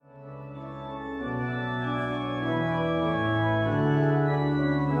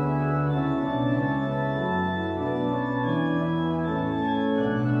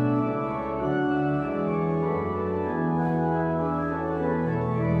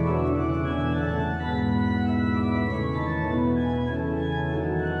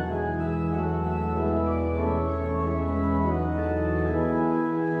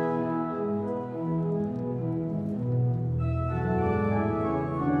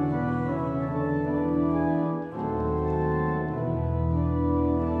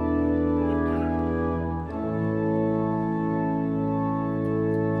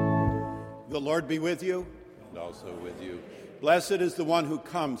Lord be with you, and also with you. Blessed is the one who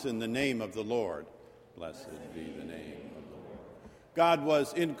comes in the name of the Lord. Blessed be the name of the Lord. God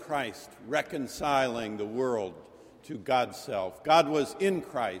was in Christ reconciling the world to God's self. God was in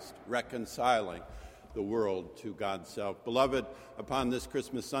Christ reconciling the world to God's self. Beloved, upon this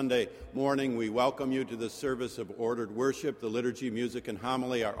Christmas Sunday morning, we welcome you to the service of ordered worship. The liturgy, music, and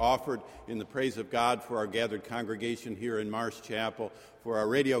homily are offered in the praise of God for our gathered congregation here in Marsh Chapel, for our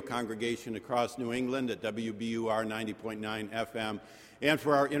radio congregation across New England at WBUR 90.9 FM, and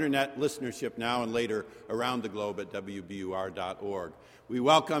for our internet listenership now and later around the globe at WBUR.org. We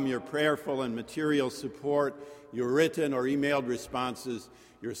welcome your prayerful and material support, your written or emailed responses,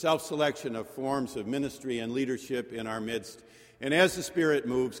 your self-selection of forms of ministry and leadership in our midst. And as the Spirit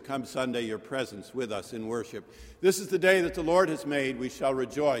moves, come Sunday, your presence with us in worship. This is the day that the Lord has made. We shall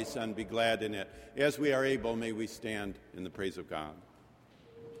rejoice and be glad in it. As we are able, may we stand in the praise of God.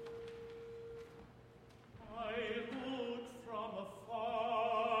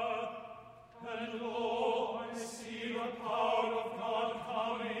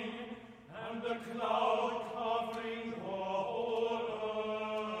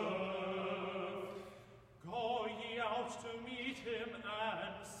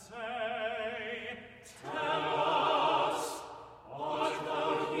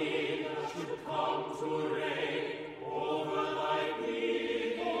 Come to reign over thy people.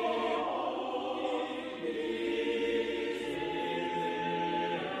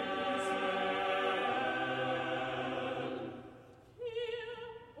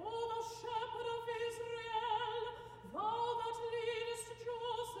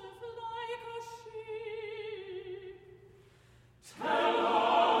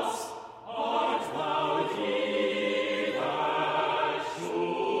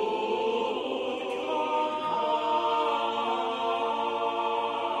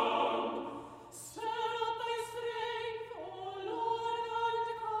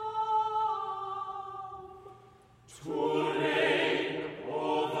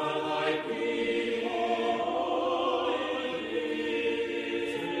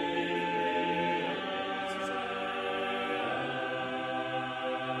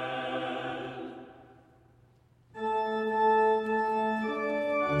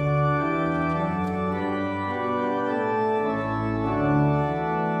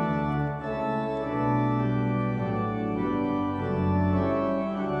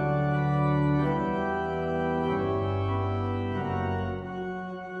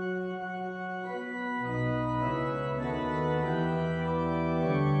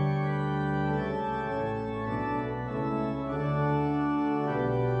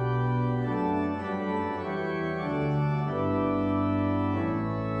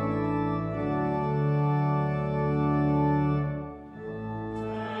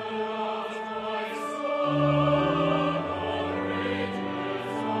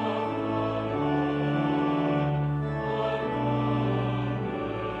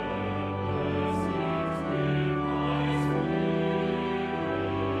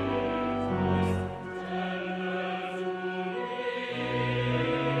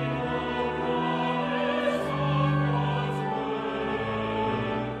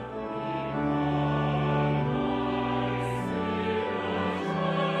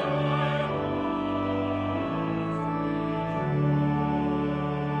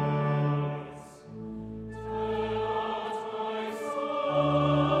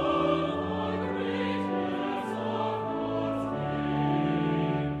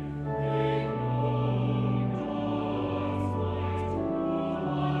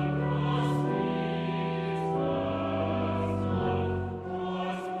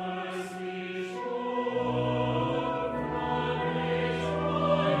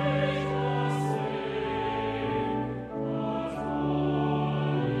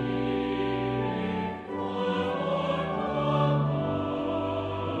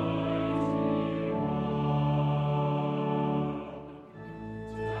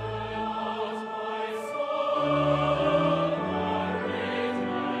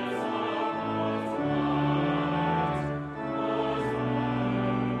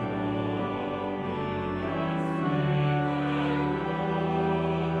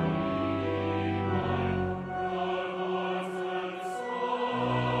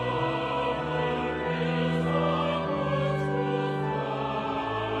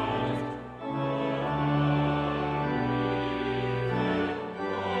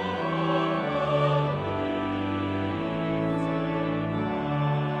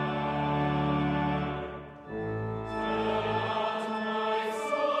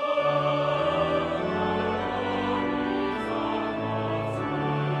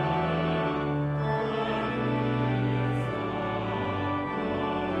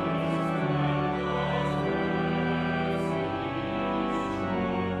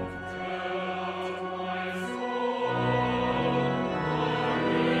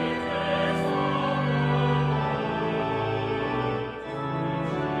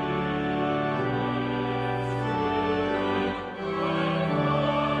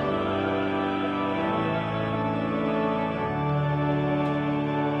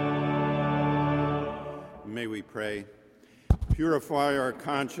 we pray. Purify our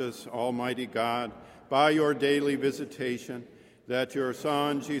conscience, Almighty God, by your daily visitation, that your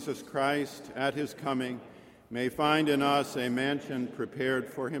Son, Jesus Christ, at his coming, may find in us a mansion prepared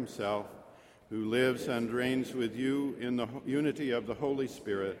for himself, who lives and reigns with you in the unity of the Holy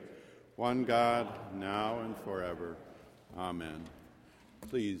Spirit, one God, now and forever. Amen.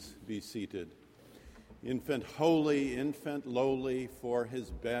 Please be seated. Infant holy, infant lowly, for his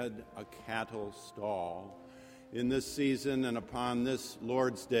bed a cattle stall. In this season and upon this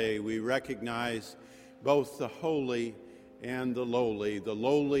Lord's Day, we recognize both the holy and the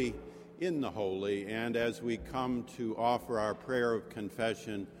lowly in the holy. And as we come to offer our prayer of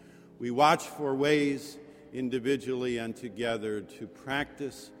confession, we watch for ways individually and together to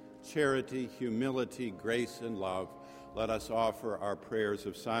practice charity, humility, grace, and love. Let us offer our prayers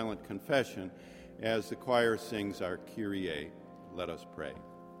of silent confession as the choir sings our Kyrie. Let us pray.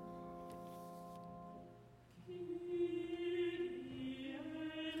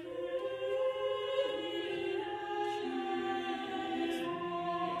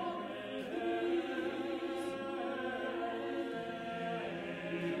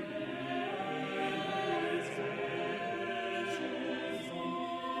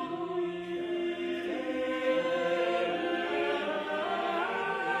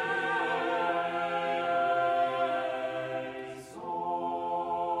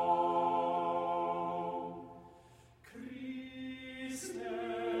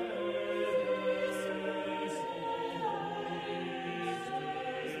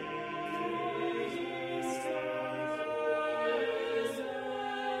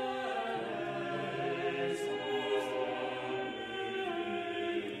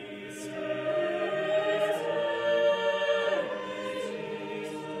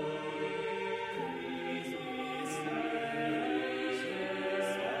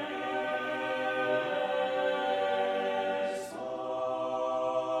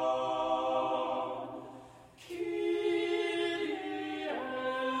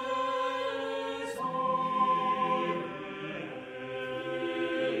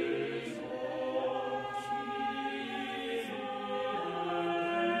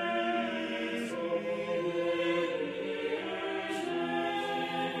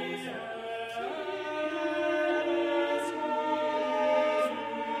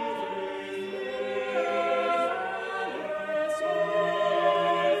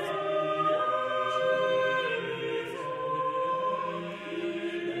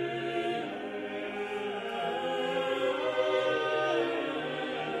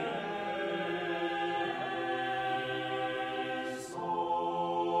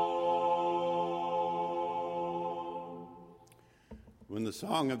 When the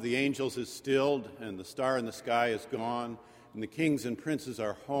song of the angels is stilled and the star in the sky is gone and the kings and princes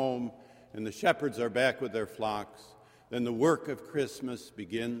are home and the shepherds are back with their flocks, then the work of Christmas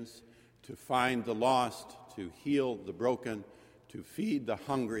begins to find the lost, to heal the broken, to feed the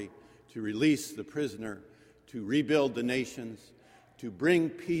hungry, to release the prisoner, to rebuild the nations, to bring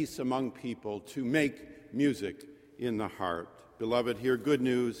peace among people, to make music in the heart. Beloved, hear good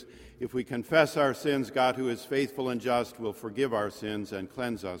news. If we confess our sins, God, who is faithful and just, will forgive our sins and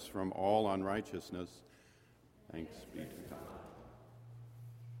cleanse us from all unrighteousness. Thanks be to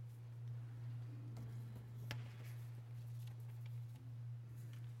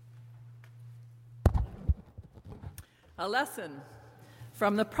God. A lesson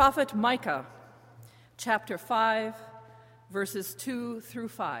from the prophet Micah, chapter 5, verses 2 through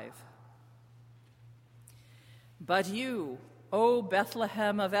 5. But you, O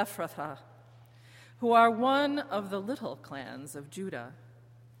Bethlehem of Ephrathah, who are one of the little clans of Judah,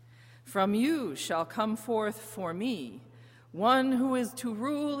 from you shall come forth for me one who is to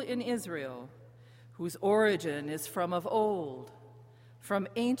rule in Israel, whose origin is from of old, from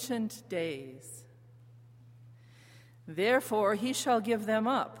ancient days. Therefore he shall give them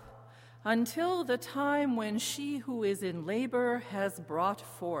up until the time when she who is in labor has brought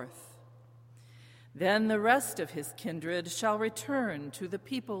forth. Then the rest of his kindred shall return to the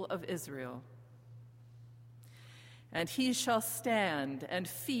people of Israel. And he shall stand and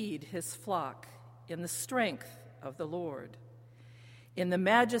feed his flock in the strength of the Lord, in the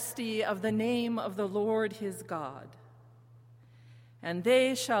majesty of the name of the Lord his God. And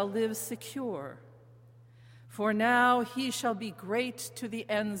they shall live secure, for now he shall be great to the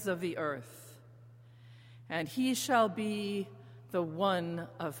ends of the earth, and he shall be the one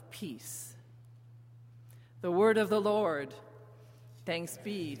of peace. The word of the Lord. Thanks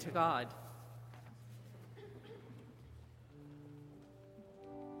be to God.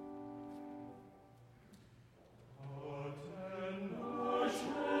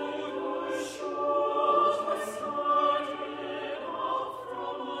 Aten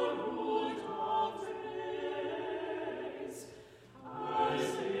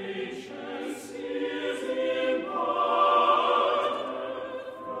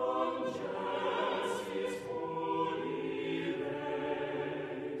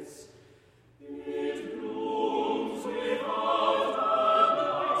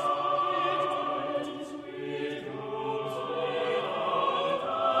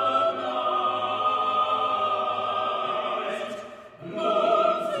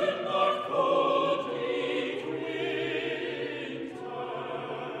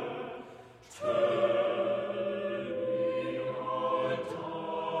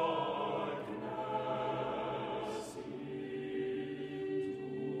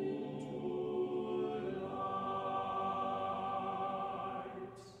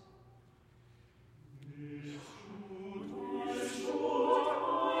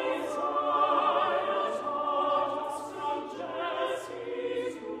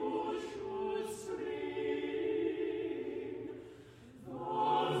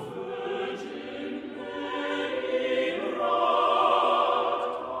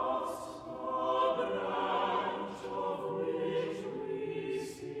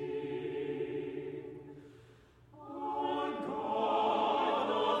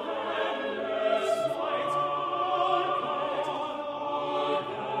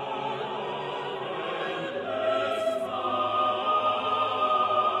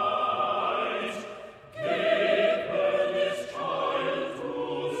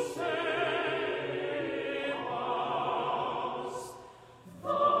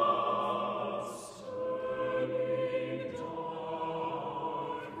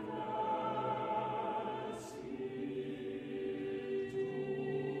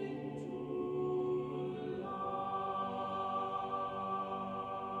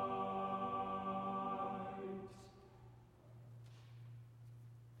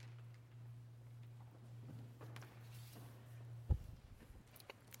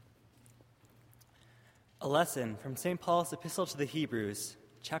A lesson from St. Paul's Epistle to the Hebrews,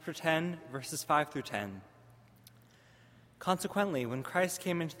 chapter 10, verses 5 through 10. Consequently, when Christ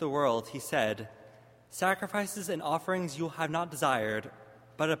came into the world, he said, "Sacrifices and offerings you have not desired,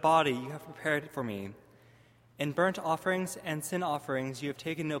 but a body you have prepared for me. In burnt offerings and sin offerings you have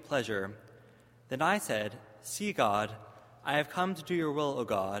taken no pleasure." Then I said, "See, God, I have come to do your will, O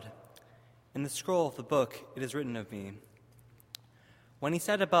God. In the scroll of the book it is written of me." When he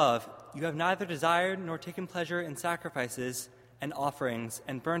said above, "You have neither desired nor taken pleasure in sacrifices and offerings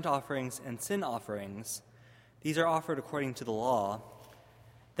and burnt offerings and sin offerings, these are offered according to the law,"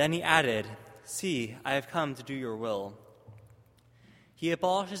 then he added, "See, I have come to do your will." He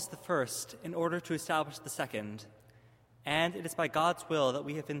abolishes the first in order to establish the second, and it is by God's will that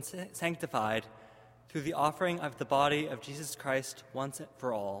we have been sanctified through the offering of the body of Jesus Christ once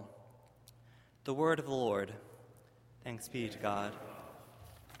for all. The word of the Lord. Thanks be to God.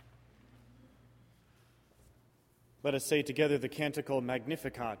 Let us say together the canticle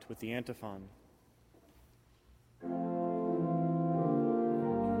Magnificat with the antiphon.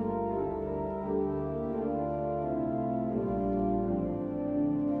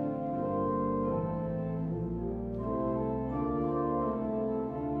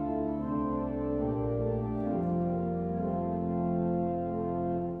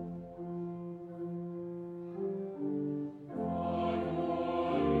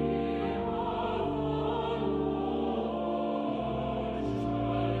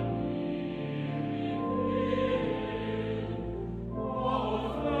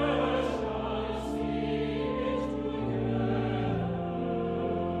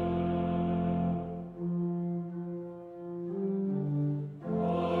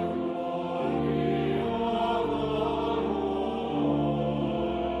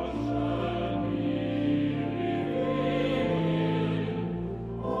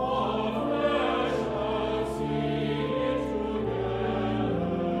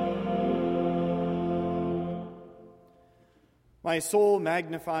 My soul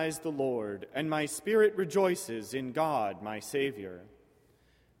magnifies the Lord, and my spirit rejoices in God, my Savior.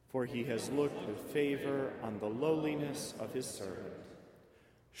 For he has looked with favor on the lowliness of his servant.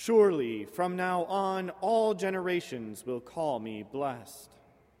 Surely, from now on, all generations will call me blessed.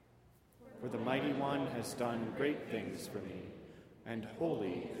 For the Mighty One has done great things for me, and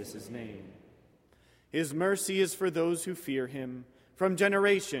holy is his name. His mercy is for those who fear him, from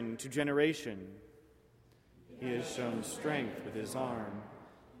generation to generation. He has shown strength with his arm.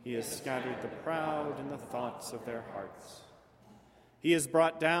 He has scattered the proud in the thoughts of their hearts. He has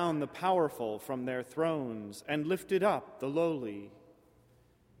brought down the powerful from their thrones and lifted up the lowly.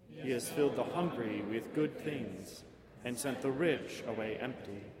 He has filled the hungry with good things and sent the rich away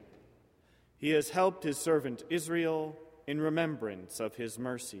empty. He has helped his servant Israel in remembrance of his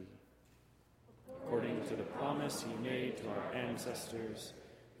mercy, according to the promise he made to our ancestors,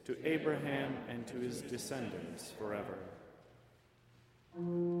 to Abraham and to his descendants forever.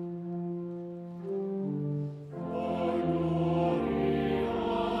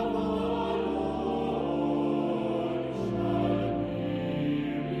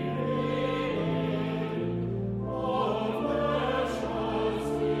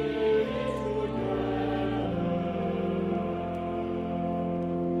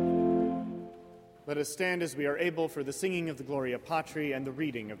 Let us stand as we are able for the singing of the Gloria Patri and the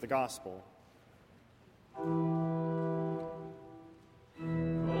reading of the Gospel.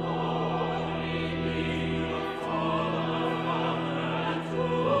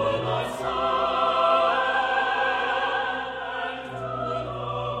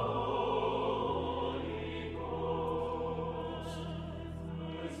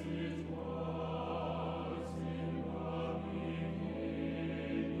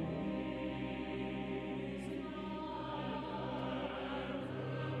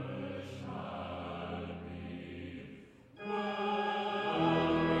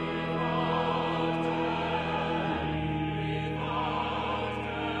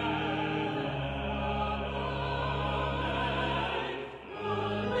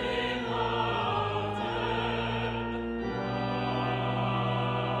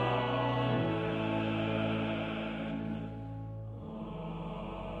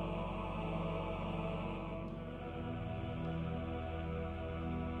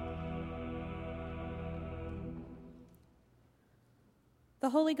 The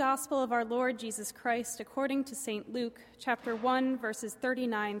Holy Gospel of our Lord Jesus Christ according to St. Luke, chapter 1, verses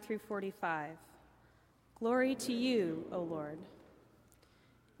 39 through 45. Glory to you, O Lord.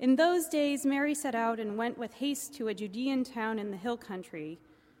 In those days Mary set out and went with haste to a Judean town in the hill country,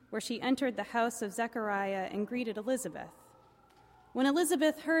 where she entered the house of Zechariah and greeted Elizabeth. When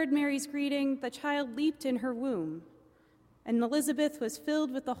Elizabeth heard Mary's greeting, the child leaped in her womb. And Elizabeth was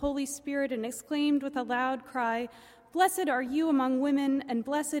filled with the Holy Spirit and exclaimed with a loud cry, "Blessed are you among women, and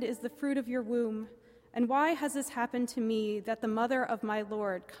blessed is the fruit of your womb. And why has this happened to me, that the mother of my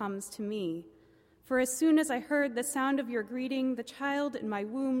Lord comes to me? For as soon as I heard the sound of your greeting, the child in my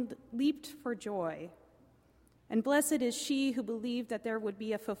womb leaped for joy. And blessed is she who believed that there would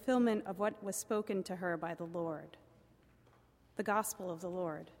be a fulfillment of what was spoken to her by the Lord." The Gospel of the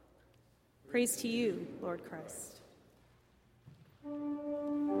Lord. Praise to you, Lord Christ.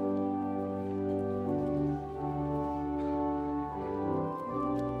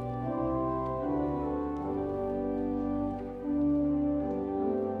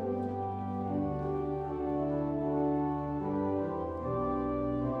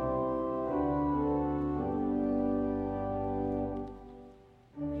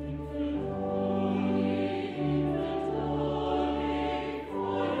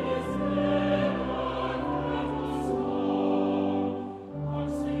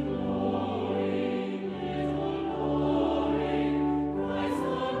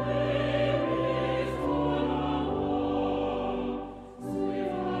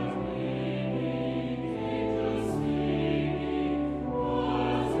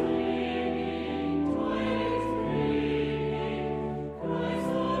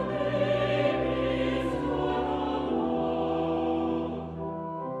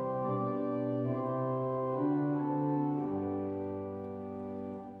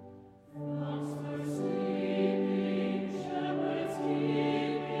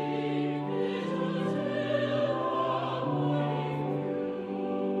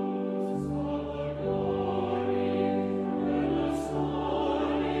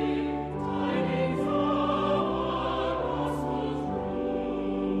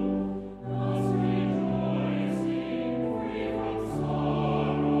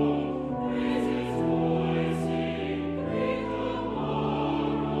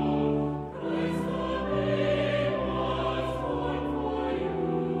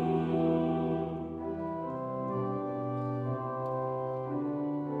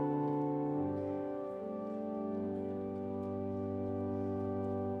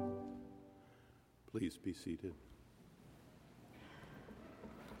 Please be seated.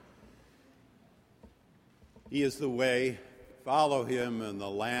 He is the way. Follow him in the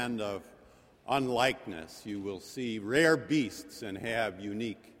land of unlikeness. You will see rare beasts and have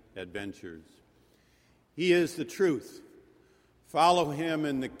unique adventures. He is the truth. Follow him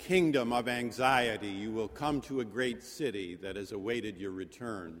in the kingdom of anxiety. You will come to a great city that has awaited your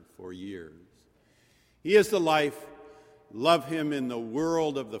return for years. He is the life. Love him in the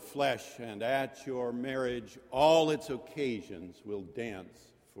world of the flesh, and at your marriage all its occasions will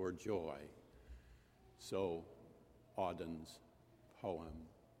dance for joy. So, Auden's poem.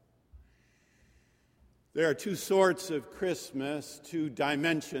 There are two sorts of Christmas, two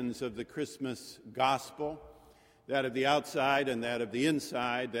dimensions of the Christmas gospel, that of the outside and that of the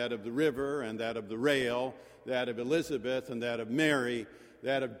inside, that of the river and that of the rail, that of Elizabeth and that of Mary,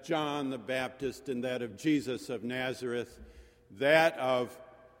 that of John the Baptist and that of Jesus of Nazareth, that of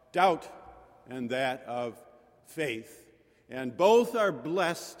doubt and that of faith. And both are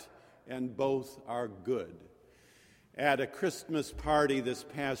blessed and both are good. At a Christmas party this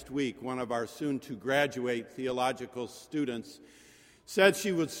past week, one of our soon-to-graduate theological students said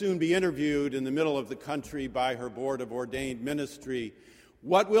she would soon be interviewed in the middle of the country by her Board of Ordained Ministry.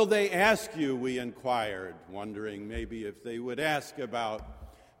 "What will they ask you?" we inquired, wondering maybe if they would ask about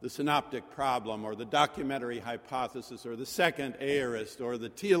the synoptic problem or the documentary hypothesis or the second aorist or the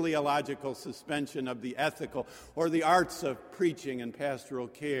teleological suspension of the ethical or the arts of preaching and pastoral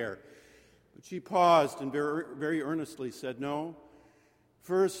care. But she paused and very, very earnestly said, "No,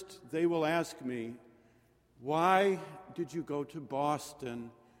 first they will ask me, why did you go to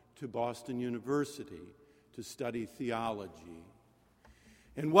Boston University, to study theology?"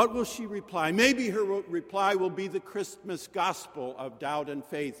 And what will she reply? Maybe her reply will be the Christmas gospel of doubt and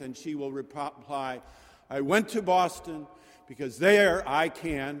faith, and she will reply, "I went to Boston because there I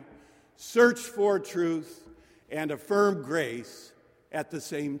can search for truth and affirm grace at the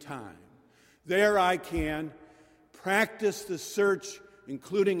same time. There I can practice the search,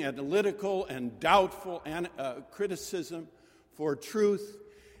 including analytical and doubtful criticism for truth,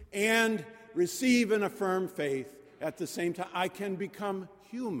 and receive and affirm faith at the same time. I can become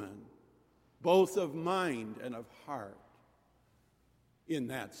human, both of mind and of heart, in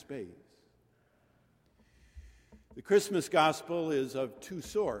that space." The Christmas gospel is of two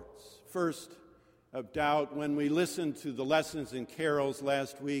sorts. First, of doubt. When we listened to the lessons and carols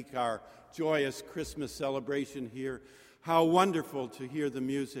last week, our joyous Christmas celebration here, How wonderful to hear the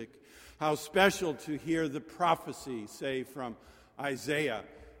music. How special to hear the prophecy, say, from Isaiah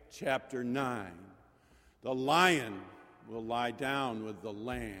chapter 9. The lion will lie down with the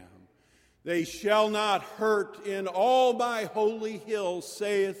lamb. They shall not hurt in all my holy hill,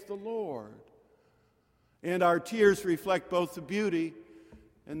 saith the Lord. And our tears reflect both the beauty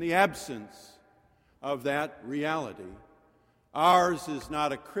and the absence of that reality. Ours is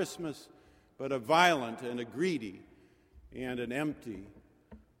not a Christmas, but a violent and a greedy and an empty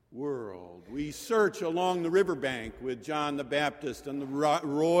world. We search along the riverbank with John the Baptist and the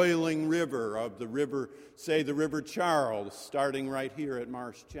roiling river of the river, say the River Charles, starting right here at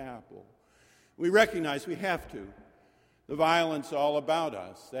Marsh Chapel. We recognize we have to. The violence all about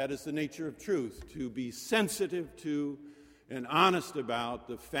us. That is the nature of truth, to be sensitive to and honest about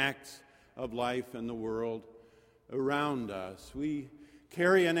the facts of life and the world around us. We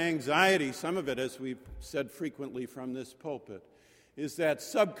carry an anxiety, some of it, as we've said frequently from this pulpit, is that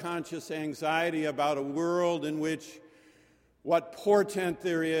subconscious anxiety about a world in which what portent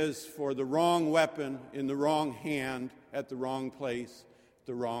there is for the wrong weapon in the wrong hand at the wrong place at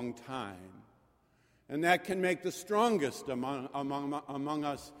the wrong time. And that can make the strongest among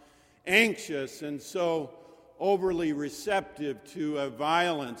us anxious and so overly receptive to a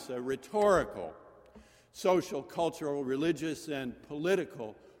violence, a rhetorical, social, cultural, religious, and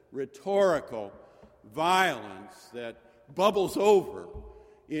political rhetorical violence that bubbles over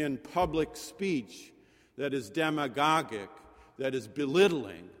in public speech, that is demagogic, that is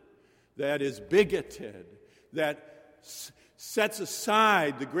belittling, that is bigoted, that sets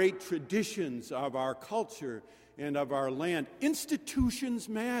aside the great traditions of our culture and of our land. Institutions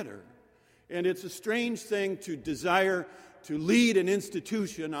matter. And it's a strange thing to desire to lead an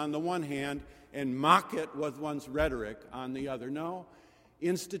institution on the one hand and mock it with one's rhetoric on the other. No,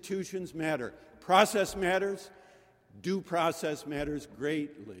 institutions matter. Process matters. Due process matters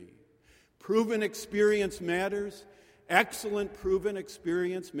greatly. Proven experience matters. Excellent proven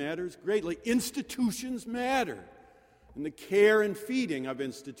experience matters greatly. Institutions matter. And the care and feeding of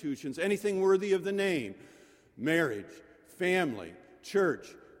institutions, anything worthy of the name, marriage, family, church,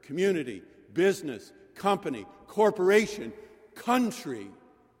 community, business, company, corporation, country,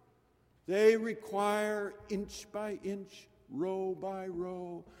 they require inch by inch, row by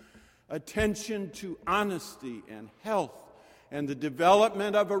row, attention to honesty and health and the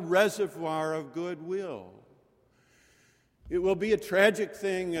development of a reservoir of goodwill. It will be a tragic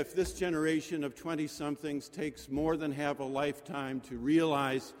thing if this generation of 20-somethings takes more than half a lifetime to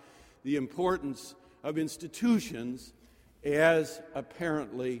realize the importance of institutions as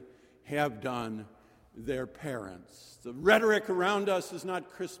apparently have done their parents. The rhetoric around us is not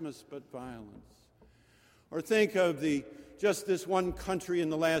Christmas but violence. Or think of just this one country in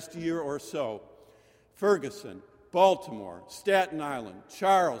the last year or so: Ferguson, Baltimore, Staten Island,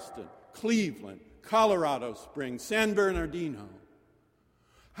 Charleston, Cleveland, Colorado Springs, San Bernardino.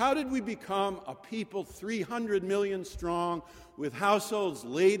 How did we become a people 300 million strong with households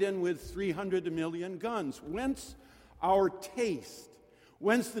laden with 300 million guns? Whence our taste?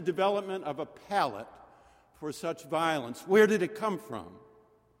 Whence the development of a palate for such violence? Where did it come from?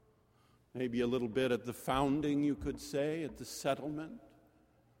 Maybe a little bit at the founding, you could say, at the settlement.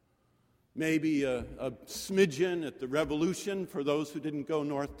 Maybe a smidgen at the Revolution for those who didn't go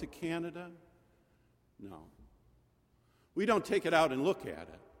north to Canada. No. We don't take it out and look at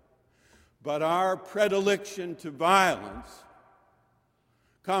it. But our predilection to violence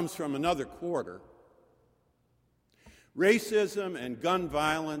comes from another quarter. Racism and gun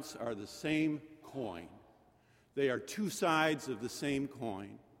violence are the same coin. They are two sides of the same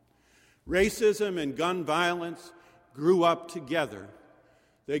coin. Racism and gun violence grew up together.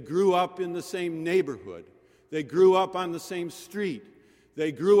 They grew up in the same neighborhood. They grew up on the same street.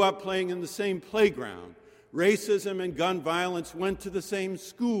 They grew up playing in the same playground. Racism and gun violence went to the same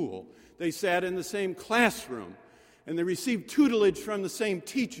school. They sat in the same classroom. And they received tutelage from the same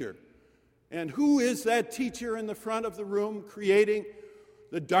teacher. And who is that teacher in the front of the room creating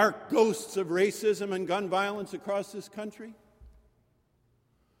the dark ghosts of racism and gun violence across this country?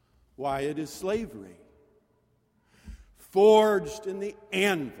 Why, it is slavery. Forged in the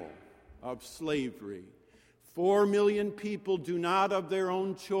anvil of slavery. 4 million people do not of their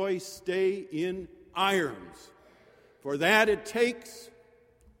own choice stay in irons. For that it takes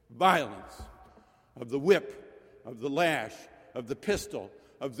violence of the whip, of the lash, of the pistol,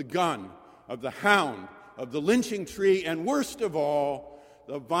 of the gun, of the hound, of the lynching tree, and worst of all,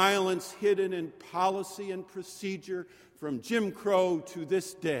 the violence hidden in policy and procedure from Jim Crow to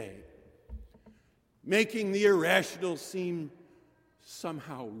this day, making the irrational seem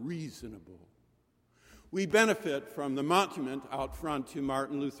somehow reasonable. We benefit from the monument out front to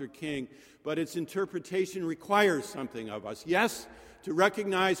Martin Luther King, but its interpretation requires something of us. Yes, to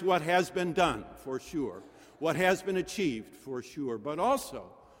recognize what has been done, for sure, what has been achieved, for sure, but also,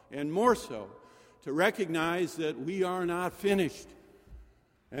 and more so, to recognize that we are not finished.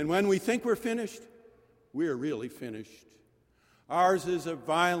 And when we think we're finished, we're really finished. Ours is a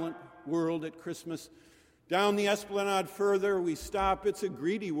violent world at Christmas. Down the Esplanade further, we stop. It's a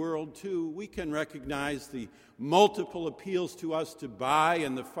greedy world, too. We can recognize the multiple appeals to us to buy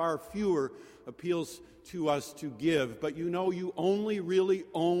and the far fewer appeals to us to give. But you know, you only really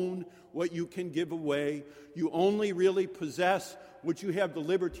own what you can give away. You only really possess what you have the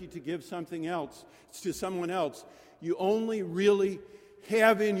liberty to give something else, to someone else. You only really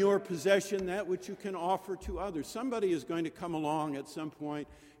have in your possession that which you can offer to others. Somebody is going to come along at some point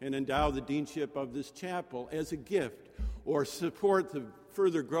and endow the deanship of this chapel as a gift, or support the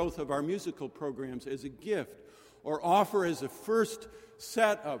further growth of our musical programs as a gift, or offer as a first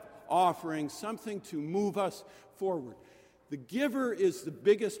set of offerings something to move us forward. The giver is the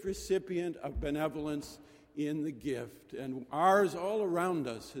biggest recipient of benevolence in the gift, and ours all around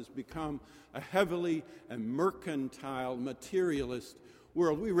us has become a heavily and mercantile, materialist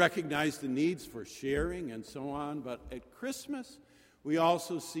world. We recognize the needs for sharing and so on, but at Christmas, we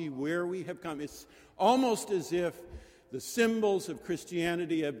also see where we have come. It's almost as if the symbols of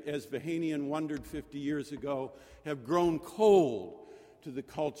Christianity, as Vahanian wondered 50 years ago, have grown cold to the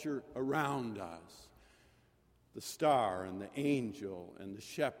culture around us. The star and the angel and the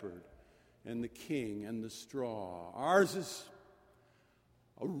shepherd and the king and the straw. Ours is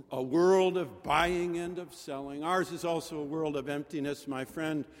a world of buying and of selling. Ours is also a world of emptiness. My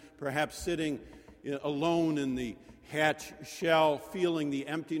friend, perhaps sitting alone in the hatch shell, feeling the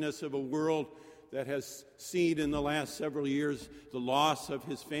emptiness of a world that has seen in the last several years the loss of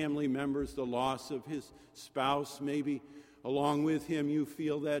his family members, the loss of his spouse. Maybe along with him you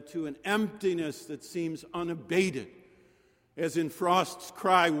feel that too, an emptiness that seems unabated. As in Frost's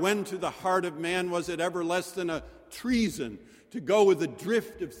cry, when to the heart of man was it ever less than a treason to go with the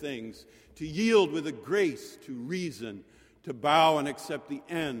drift of things, to yield with a grace to reason, to bow and accept the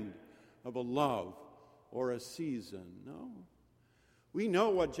end of a love or a season? No. We know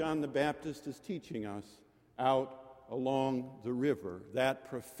what John the Baptist is teaching us out along the river, that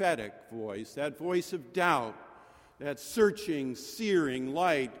prophetic voice, that voice of doubt, that searching, searing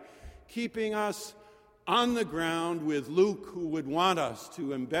light, keeping us on the ground with Luke, who would want us to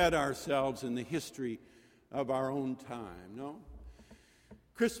embed ourselves in the history of our own time. No?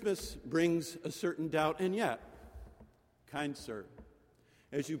 Christmas brings a certain doubt, and yet, kind sir,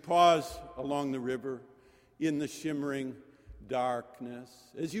 as you pause along the river in the shimmering darkness,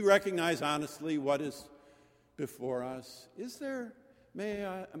 as you recognize honestly what is before us, is there, may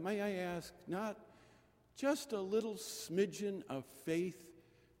I ask, not just a little smidgen of faith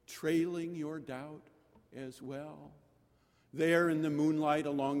trailing your doubt as well? There in the moonlight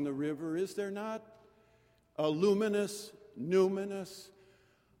along the river, is there not a luminous, numinous,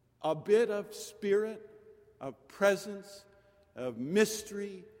 a bit of spirit, of presence, of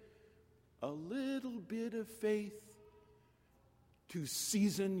mystery, a little bit of faith to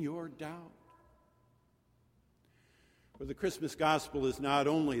season your doubt? For the Christmas gospel is not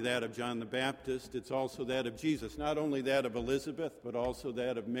only that of John the Baptist, it's also that of Jesus. Not only that of Elizabeth, but also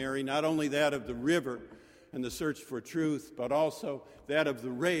that of Mary. Not only that of the river and the search for truth, but also that of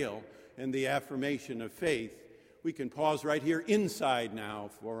the rail and the affirmation of faith. We can pause right here inside now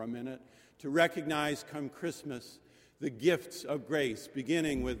for a minute to recognize, come Christmas, the gifts of grace,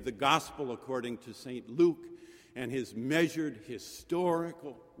 beginning with the gospel according to St. Luke and his measured,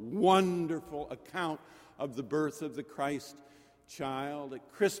 historical, wonderful account of the birth of the Christ child.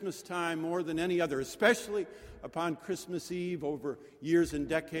 At Christmas time, more than any other, especially upon Christmas Eve, over years and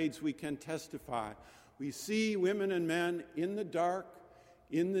decades, we can testify. We see women and men in the dark,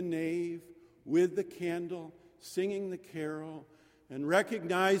 in the nave, with the candle, singing the carol, and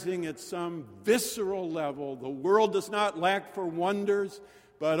recognizing at some visceral level the world does not lack for wonders,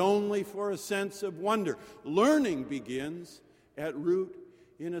 but only for a sense of wonder. Learning begins at root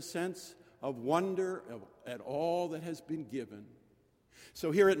in a sense of wonder at all that has been given.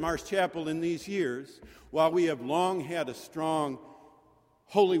 So here at Marsh Chapel in these years, while we have long had a strong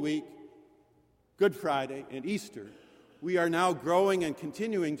Holy Week, Good Friday, and Easter, we are now growing and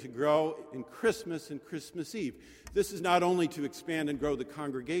continuing to grow in Christmas and Christmas Eve. This is not only to expand and grow the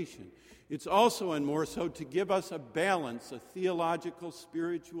congregation, it's also and more so to give us a balance, a theological,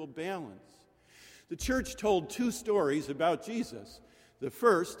 spiritual balance. The church told two stories about Jesus. The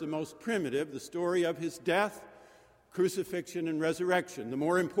first, the most primitive, the story of his death, crucifixion, and resurrection. The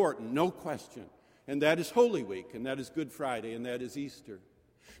more important, no question, and that is Holy Week, and that is Good Friday, and that is Easter.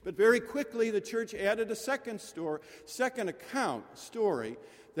 But very quickly, the church added a second account story,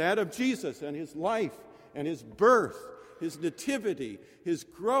 that of Jesus and his life and his birth, his nativity, his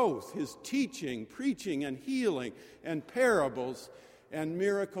growth, his teaching, preaching, and healing, and parables, and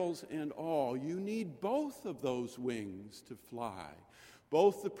miracles, and all. You need both of those wings to fly.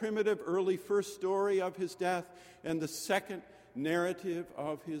 Both the primitive early first story of his death and the second narrative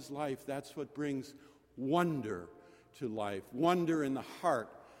of his life. That's what brings wonder to life, wonder in the heart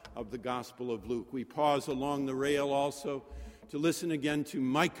of the Gospel of Luke. We pause along the rail also to listen again to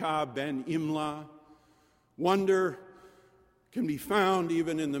Micah ben Imlah. Wonder can be found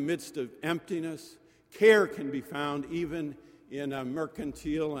even in the midst of emptiness. Care can be found even in a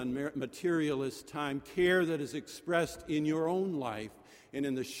mercantile and materialist time. Care that is expressed in your own life and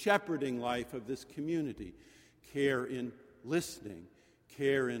in the shepherding life of this community. Care in listening,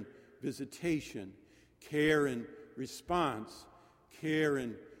 care in visitation, care in response, care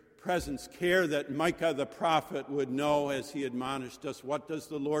in presence, care that Micah the prophet would know as he admonished us. What does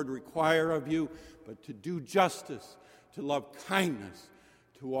the Lord require of you? But to do justice, to love kindness,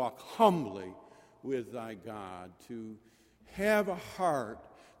 to walk humbly with thy God, to have a heart.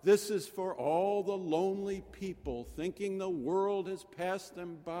 This is for all the lonely people thinking the world has passed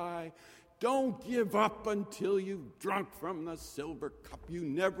them by. Don't give up until you've drunk from the silver cup. You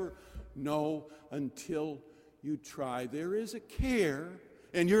never know until you try. There is a care,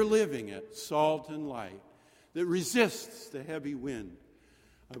 and you're living it, salt and light, that resists the heavy wind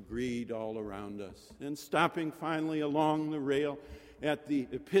of greed all around us. And stopping finally along the rail at the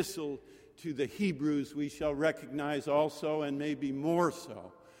epistle to the Hebrews, we shall recognize also, and maybe more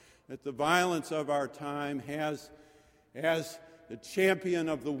so, that the violence of our time has, as the champion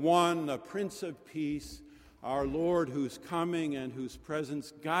of the one, the Prince of Peace, our Lord, whose coming and whose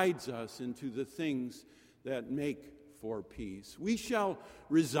presence guides us into the things that make for peace. We shall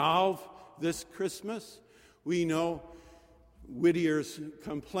resolve this Christmas. We know Whittier's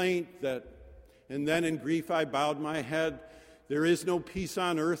complaint that, and then in grief I bowed my head. There is no peace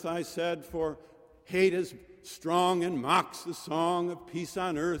on earth, I said, for hate is strong and mocks the song of peace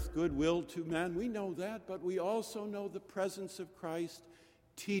on earth, goodwill to men. We know that, but we also know the presence of Christ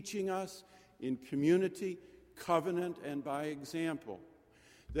teaching us in community, covenant, and by example,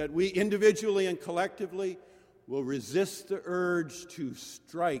 that we individually and collectively will resist the urge to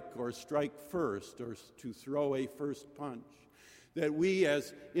strike or strike first or to throw a first punch, that we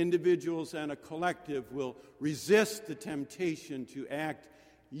as individuals and a collective will resist the temptation to act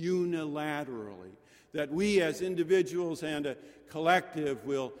unilaterally, that we as individuals and a collective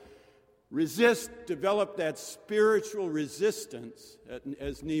will develop that spiritual resistance,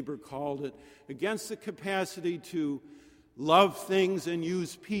 as Niebuhr called it, against the capacity to love things and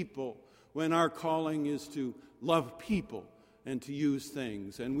use people when our calling is to love people and to use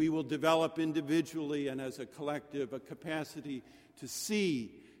things. And we will develop individually and as a collective a capacity to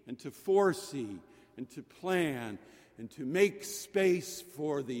see and to foresee and to plan and to make space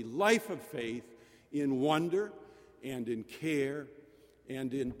for the life of faith in wonder and in care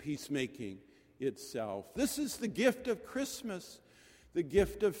and in peacemaking itself. This is the gift of Christmas, the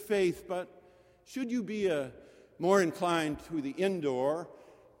gift of faith. But should you be more inclined to the indoor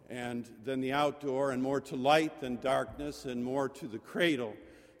than the outdoor, and more to light than darkness, and more to the cradle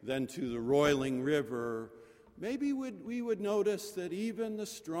than to the roiling river, maybe we would notice that even the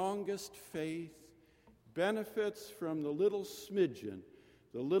strongest faith benefits from the little smidgen,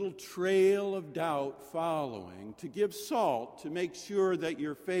 the little trail of doubt following, to give salt, to make sure that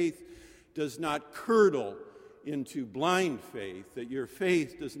your faith does not curdle into blind faith, that your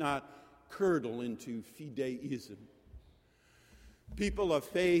faith does not curdle into fideism. People of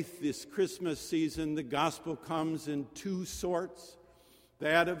faith, this Christmas season, the gospel comes in two sorts,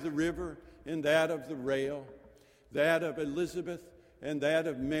 that of the river and that of the rail, that of Elizabeth and that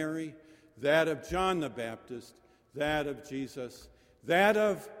of Mary, that of John the Baptist, that of Jesus, that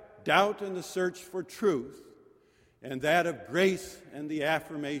of doubt and the search for truth, and that of grace and the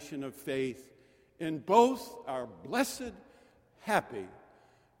affirmation of faith. And both are blessed, happy,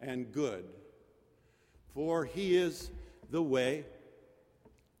 and good. For he is the way.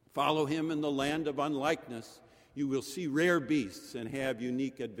 Follow him in the land of unlikeness. You will see rare beasts and have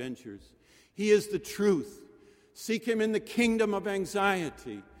unique adventures. He is the truth. Seek him in the kingdom of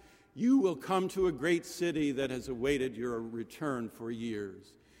anxiety. You will come to a great city that has awaited your return for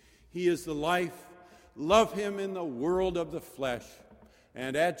years. He is the life. Love him in the world of the flesh.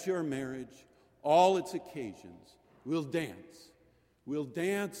 And at your marriage, all its occasions, we'll dance. We'll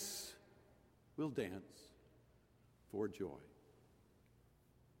dance. We'll dance for joy.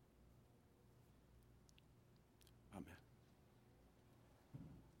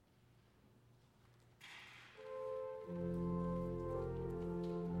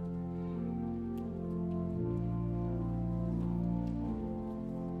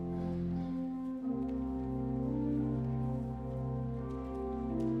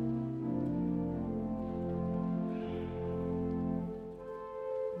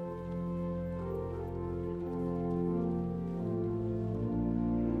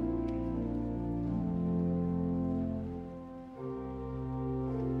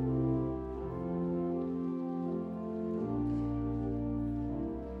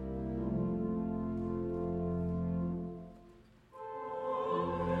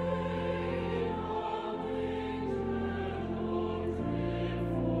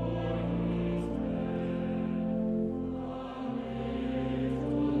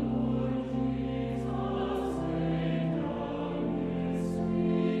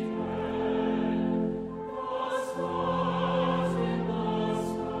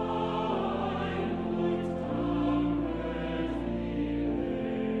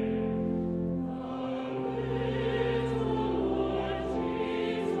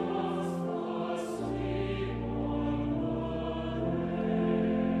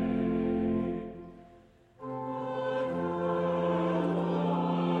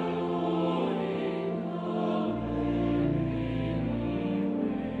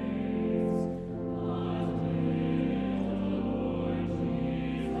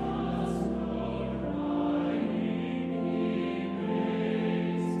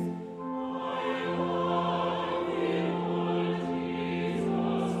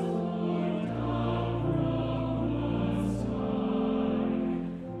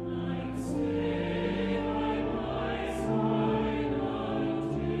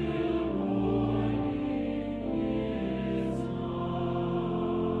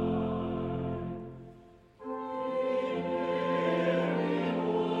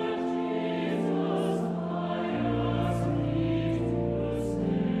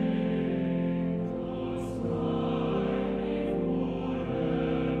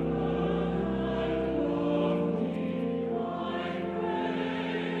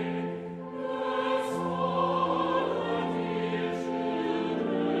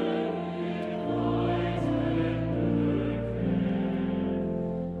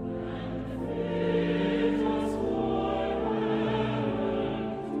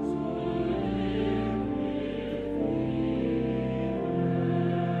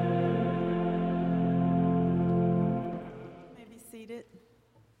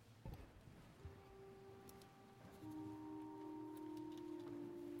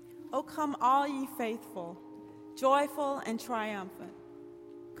 O come, all ye faithful, joyful and triumphant.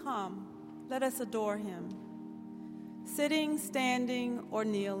 Come, let us adore him. Sitting, standing, or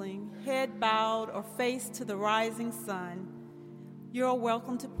kneeling, head bowed or face to the rising sun, you're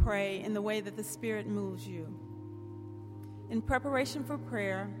welcome to pray in the way that the Spirit moves you. In preparation for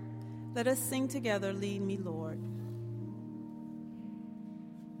prayer, let us sing together, Lead Me, Lord.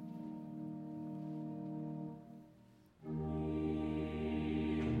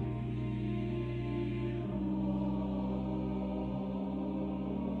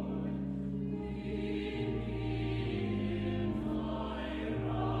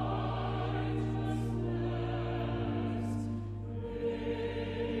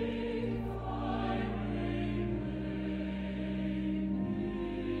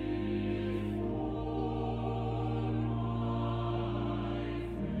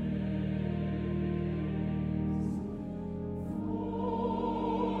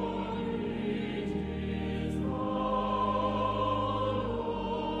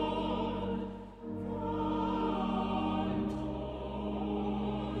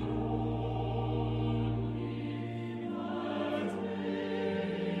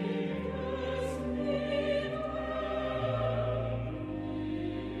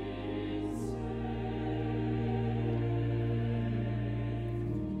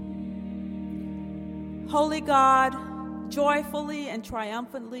 Holy God, joyfully and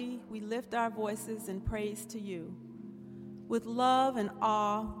triumphantly we lift our voices in praise to you. With love and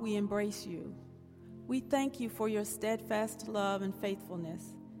awe we embrace you. We thank you for your steadfast love and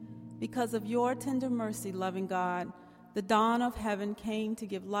faithfulness. Because of your tender mercy, loving God, the dawn of heaven came to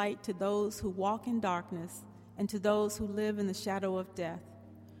give light to those who walk in darkness and to those who live in the shadow of death.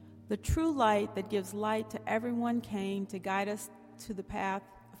 The true light that gives light to everyone came to guide us to the path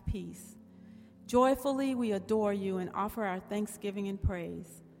of peace. Joyfully we adore you and offer our thanksgiving and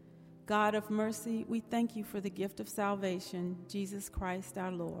praise. God of mercy, we thank you for the gift of salvation, Jesus Christ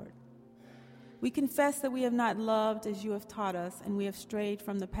our Lord. We confess that we have not loved as you have taught us, and we have strayed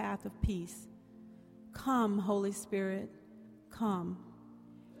from the path of peace. Come, Holy Spirit, come.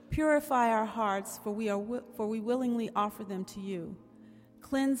 Purify our hearts, for we willingly offer them to you.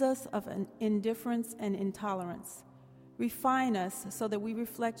 Cleanse us of indifference and intolerance. Refine us so that we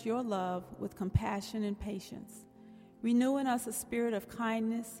reflect your love with compassion and patience. Renew in us a spirit of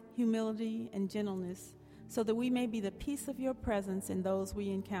kindness, humility, and gentleness, so that we may be the peace of your presence in those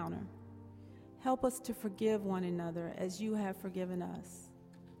we encounter. Help us to forgive one another as you have forgiven us.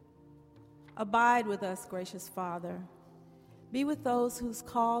 Abide with us, gracious Father. Be with those whose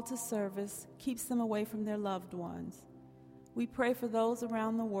call to service keeps them away from their loved ones. We pray for those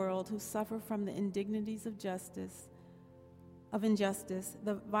around the world who suffer from the indignities of injustice,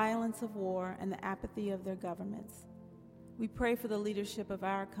 the violence of war, and the apathy of their governments. We pray for the leadership of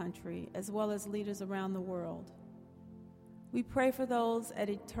our country, as well as leaders around the world. We pray for those at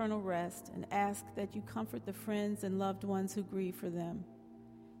eternal rest and ask that you comfort the friends and loved ones who grieve for them.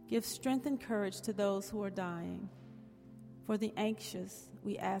 Give strength and courage to those who are dying. For the anxious,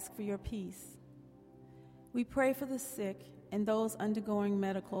 we ask for your peace. We pray for the sick and those undergoing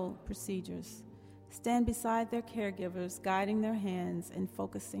medical procedures. Stand beside their caregivers, guiding their hands and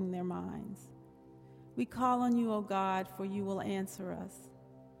focusing their minds. We call on you, O God, for you will answer us.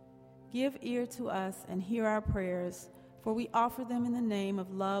 Give ear to us and hear our prayers, for we offer them in the name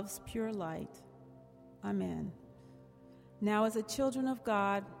of love's pure light. Amen. Now, as the children of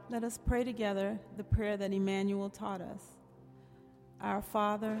God, let us pray together the prayer that Emmanuel taught us. Our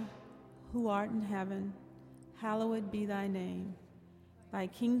Father, who art in heaven, hallowed be thy name. Thy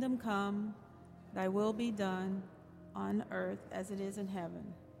kingdom come, thy will be done on earth as it is in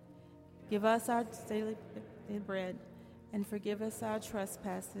heaven. Give us our daily bread, and forgive us our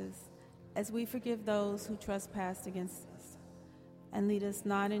trespasses, as we forgive those who trespass against us. And lead us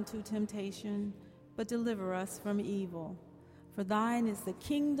not into temptation, but deliver us from evil. For thine is the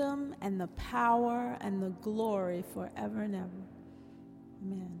kingdom, and the power, and the glory forever and ever.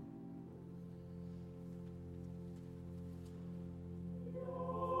 Amen.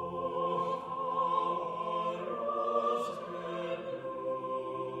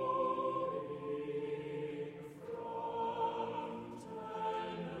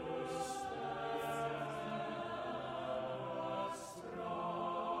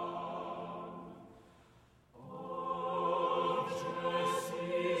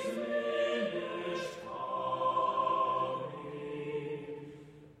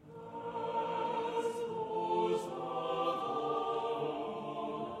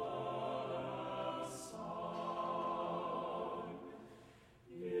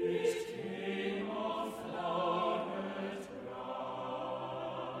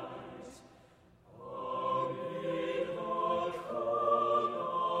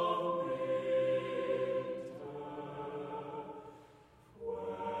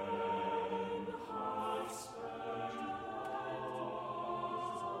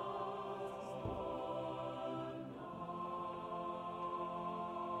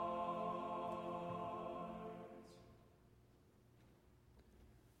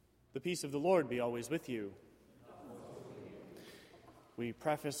 The peace of the Lord be always with you. We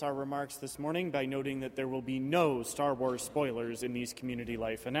preface our remarks this morning by noting that there will be no Star Wars spoilers in these community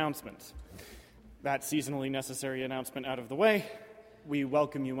life announcements. That seasonally necessary announcement out of the way, we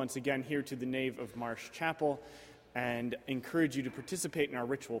welcome you once again here to the nave of Marsh Chapel and encourage you to participate in our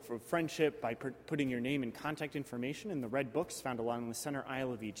ritual for friendship by putting your name and contact information in the red books found along the center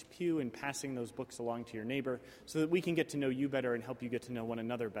aisle of each pew and passing those books along to your neighbor so that we can get to know you better and help you get to know one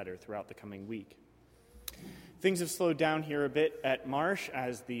another better throughout the coming week. Things have slowed down here a bit at Marsh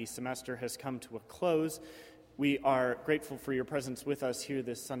as the semester has come to a close. We are grateful for your presence with us here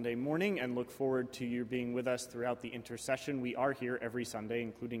this Sunday morning and look forward to you being with us throughout the intercession. We are here every Sunday,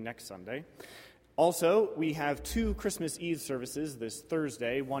 including next Sunday. Also, we have 2 Christmas Eve services this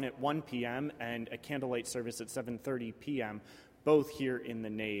Thursday, one at 1 p.m. and a candlelight service at 7:30 p.m., both here in the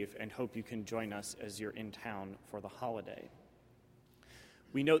nave, and hope you can join us as you're in town for the holiday.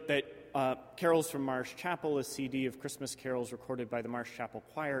 We note that Carols from Marsh Chapel, a CD of Christmas carols recorded by the Marsh Chapel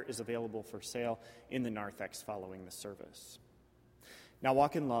Choir, is available for sale in the narthex following the service. Now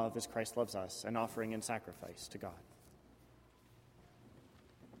walk in love as Christ loves us, an offering and sacrifice to God.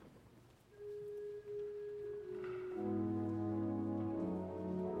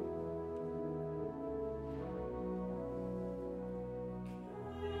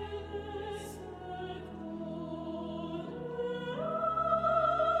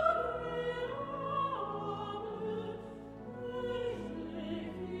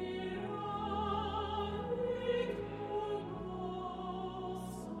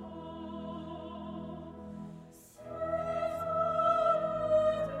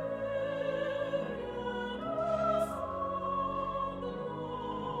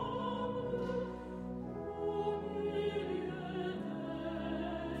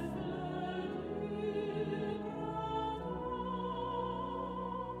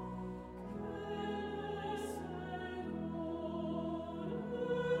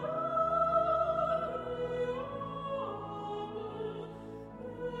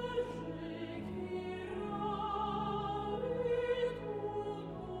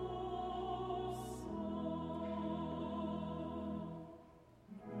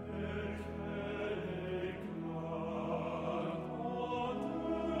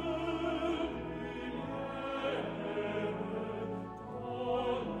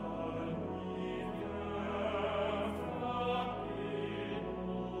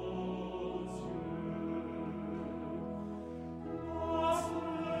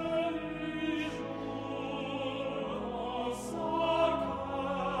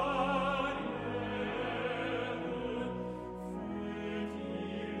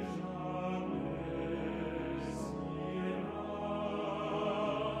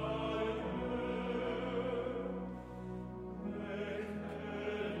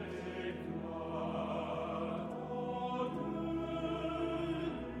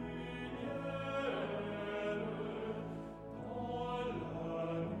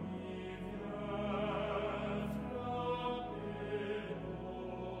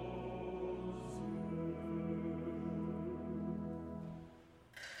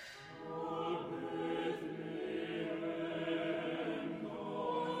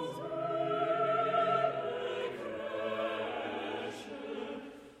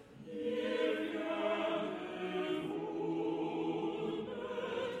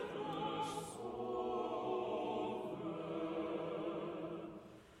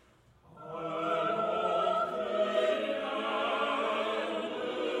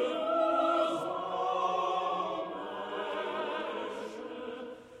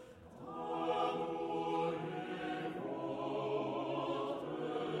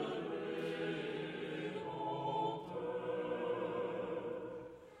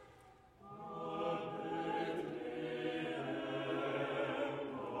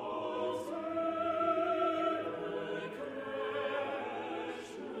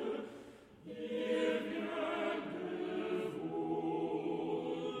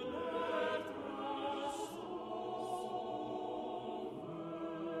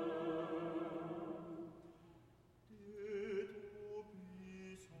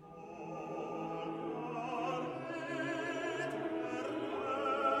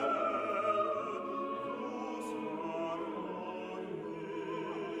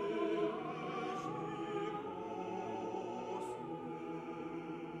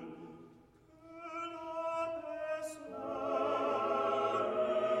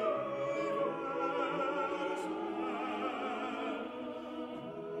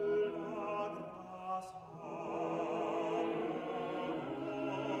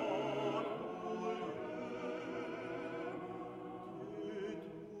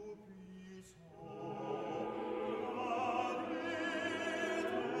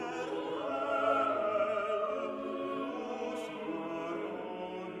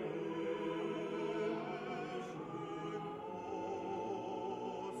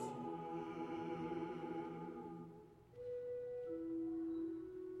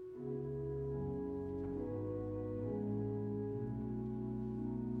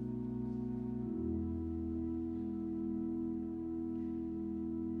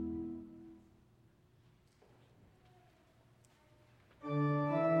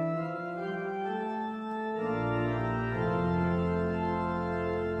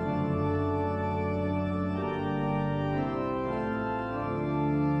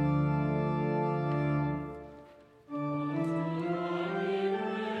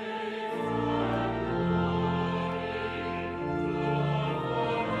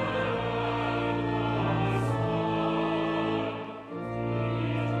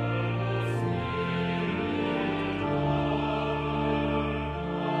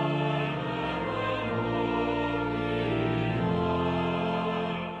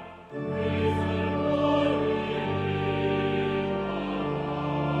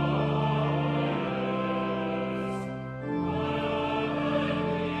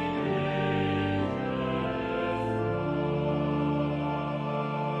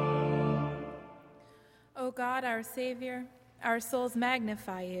 O God, our Savior, our souls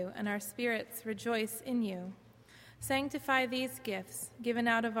magnify you, and our spirits rejoice in you. Sanctify these gifts, given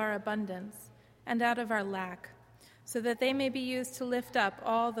out of our abundance and out of our lack, so that they may be used to lift up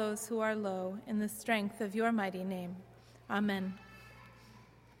all those who are low in the strength of your mighty name. Amen.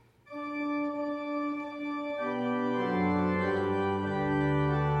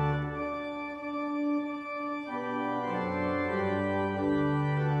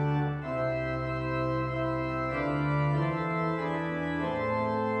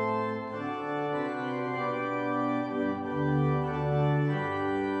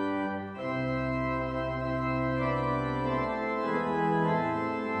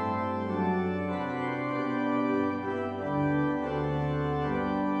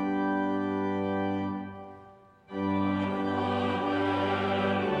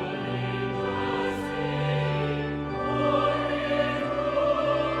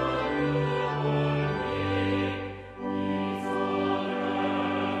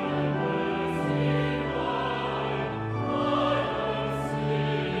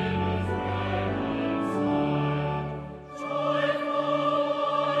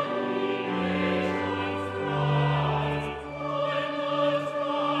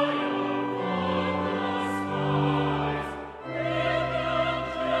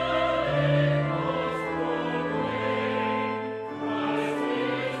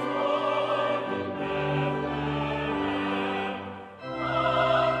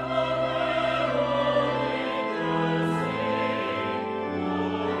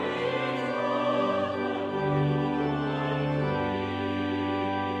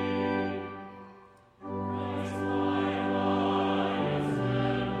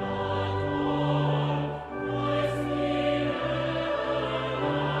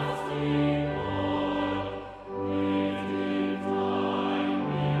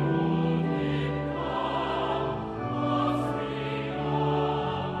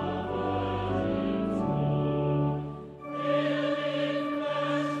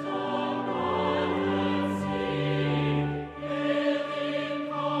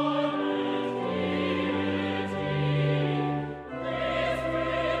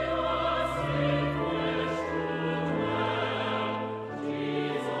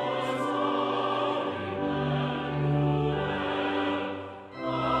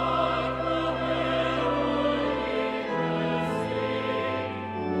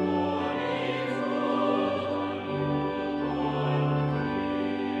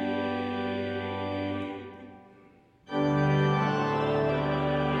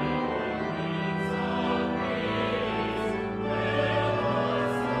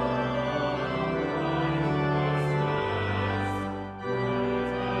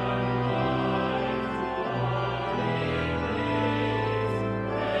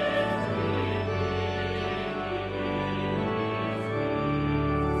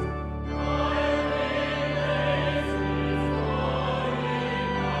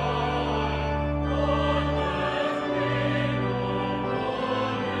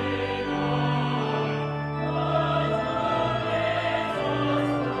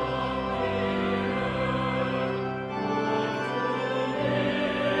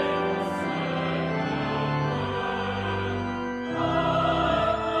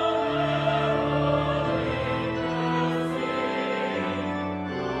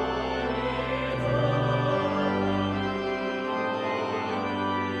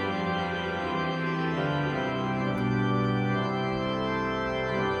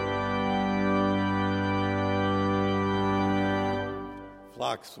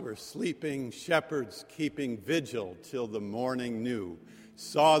 Flocks were sleeping, shepherds keeping vigil till the morning new,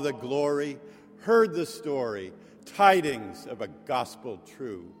 saw the glory, heard the story, tidings of a gospel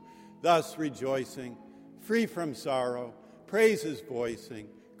true. Thus rejoicing, free from sorrow, praises voicing,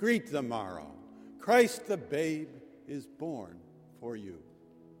 greet the morrow. Christ the babe is born for you.